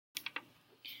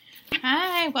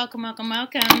Hi, welcome.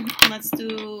 Let's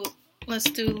do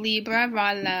Libra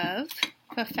Raw Love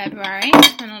for February,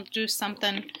 and I'll do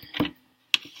something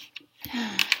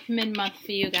mid-month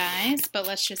for you guys. But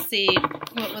let's just see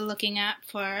what we're looking at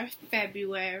for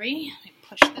February. Let me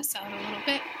push this out a little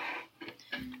bit.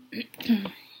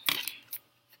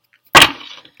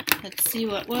 Let's see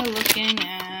what we're looking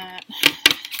at.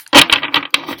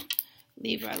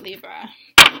 Libra.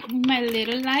 My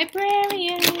little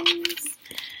librarians.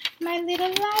 My little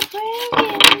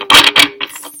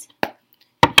librarians.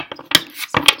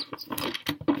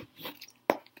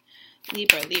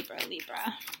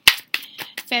 Libra.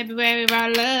 February Raw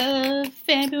Love.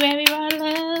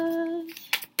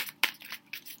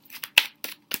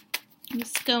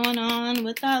 What's going on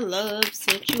with our love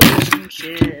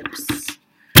situationships?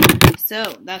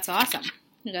 So, that's awesome.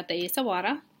 We got the Ace of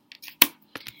Water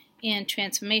and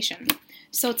transformation.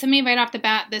 So to me, right off the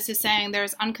bat, this is saying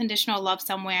there's unconditional love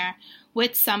somewhere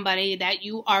with somebody that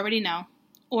you already know,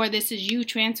 or this is you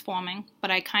transforming,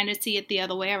 but I kind of see it the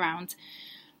other way around.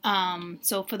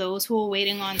 So for those who are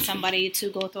waiting on somebody to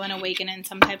go through an awakening,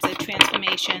 some types of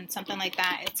transformation, something like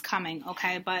that, it's coming,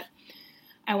 okay? But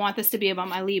I want this to be about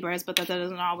my Libras, but that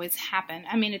doesn't always happen.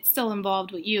 I mean, it's still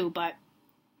involved with you, but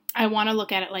I want to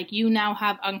look at it like you now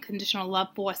have unconditional love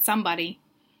for somebody,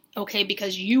 okay,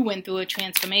 because you went through a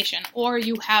transformation, or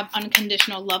you have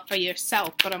unconditional love for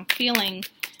yourself, but I'm feeling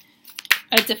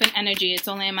a different energy. It's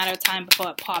only a matter of time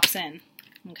before it pops in,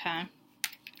 okay?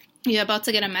 You're about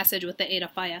to get a message with the Eight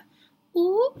of Fire,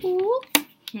 ooh,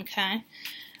 okay?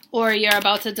 Or you're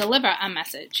about to deliver a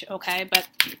message, okay? But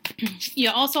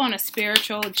you're also on a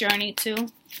spiritual journey too.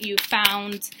 You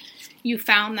found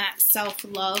that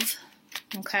self-love,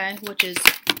 okay, which is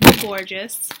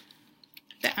gorgeous.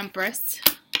 The Empress.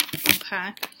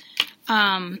 Okay.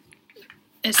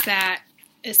 It's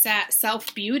that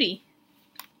self-beauty.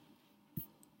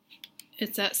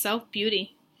 It's that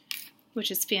self-beauty,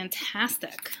 which is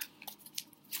fantastic.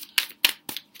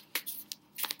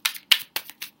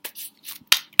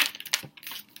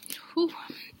 Whew.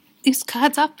 These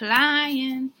cards are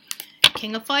flying.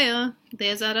 King of Fire.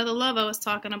 There's that other love I was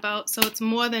talking about. So it's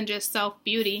more than just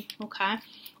self-beauty, okay?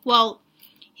 Well,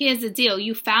 here's the deal.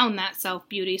 You found that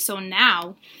self-beauty. So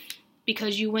now,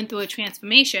 because you went through a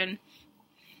transformation,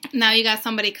 now you got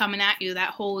somebody coming at you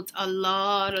that holds a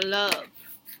lot of love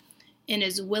and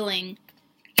is willing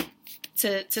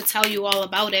to tell you all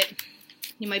about it.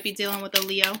 You might be dealing with a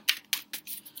Leo,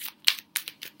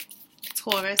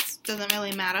 Taurus, doesn't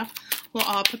really matter. We're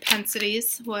all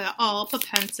propensities.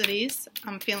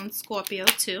 I'm feeling Scorpio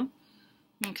too.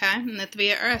 Okay, and the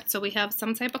Three of Earth. So we have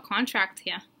some type of contract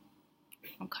here.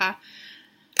 Okay.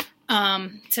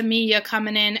 To me, you're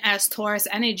coming in as Taurus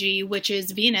energy, which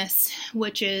is Venus,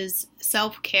 which is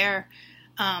self-care.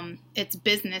 It's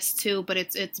business too, but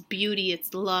it's beauty,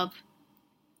 it's love.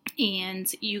 And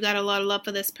you got a lot of love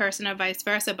for this person or vice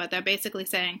versa, but they're basically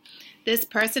saying this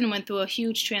person went through a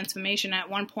huge transformation at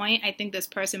one point. I think this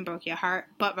person broke your heart,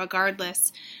 but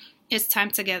regardless, it's time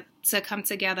to come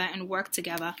together and work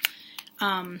together.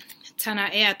 Ten of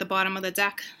Air at the bottom of the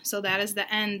deck. So that is the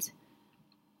end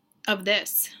of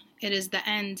this. It is the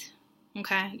end,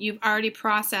 okay? You've already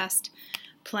processed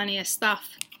plenty of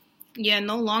stuff. You're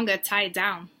no longer tied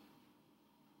down,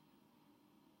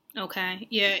 okay?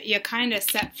 You're kind of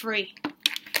set free,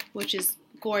 which is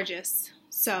gorgeous.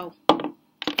 So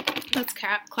let's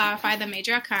clarify the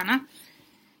major arcana.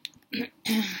 You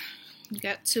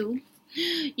got two.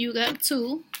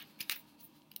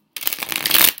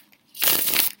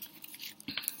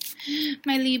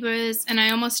 My Libras, and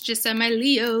I almost just said my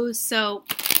Leos, so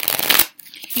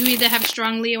you either have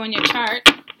strong Leo in your chart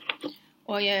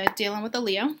or you're dealing with a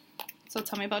Leo. So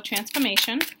tell me about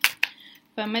transformation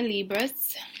for my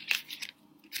Libras.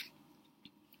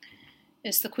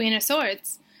 It's the Queen of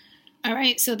Swords. All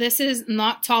right, so this is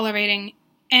not tolerating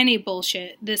any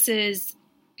bullshit. This is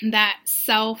that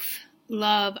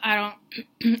self-love. I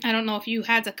don't know if you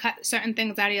had to cut certain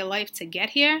things out of your life to get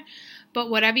here, but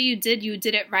whatever you did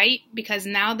it right, because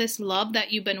now this love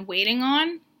that you've been waiting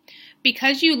on,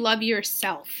 because you love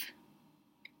yourself,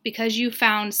 because you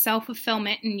found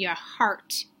self-fulfillment in your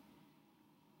heart,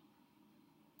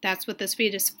 that's what this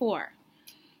read is for.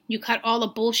 You cut all the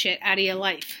bullshit out of your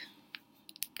life.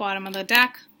 Bottom of the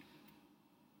deck.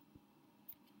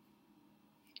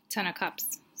 Ten of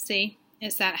Cups. See?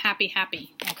 It's that happy.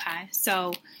 Okay?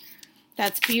 So,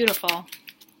 that's beautiful.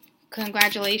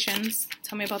 Congratulations.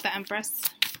 Tell me about the Empress.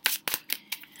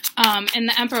 And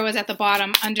the Emperor was at the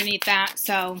bottom underneath that.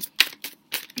 So,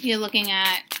 you're looking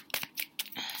at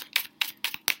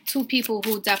two people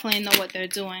who definitely know what they're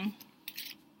doing.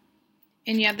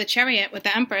 And you have the Chariot with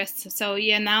the Empress. So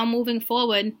you're now moving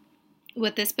forward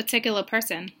with this particular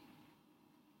person.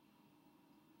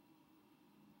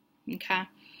 Okay.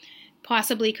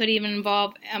 Possibly could even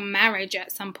involve a marriage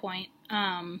at some point.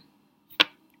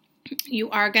 You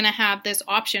are going to have this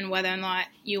option whether or not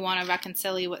you want to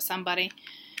reconcile with somebody.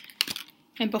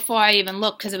 And before I even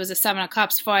looked, because it was a Seven of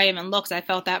Cups, before I even looked, I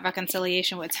felt that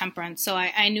reconciliation with Temperance. So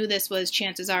I knew this was,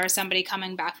 chances are, somebody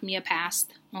coming back from your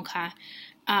past. Okay.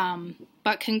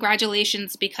 But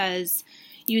congratulations, because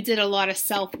you did a lot of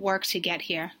self-work to get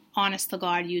here. Honest to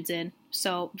God, you did.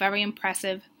 So very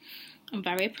impressive. I'm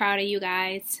very proud of you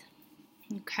guys.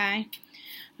 Okay.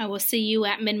 I will see you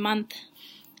at mid-month.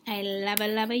 I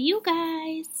love you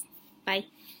guys. Bye.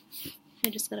 I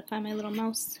just gotta find my little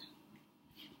mouse.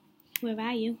 Where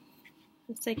are you?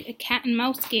 It's like a cat and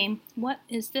mouse game. What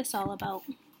is this all about?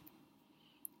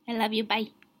 I love you. Bye.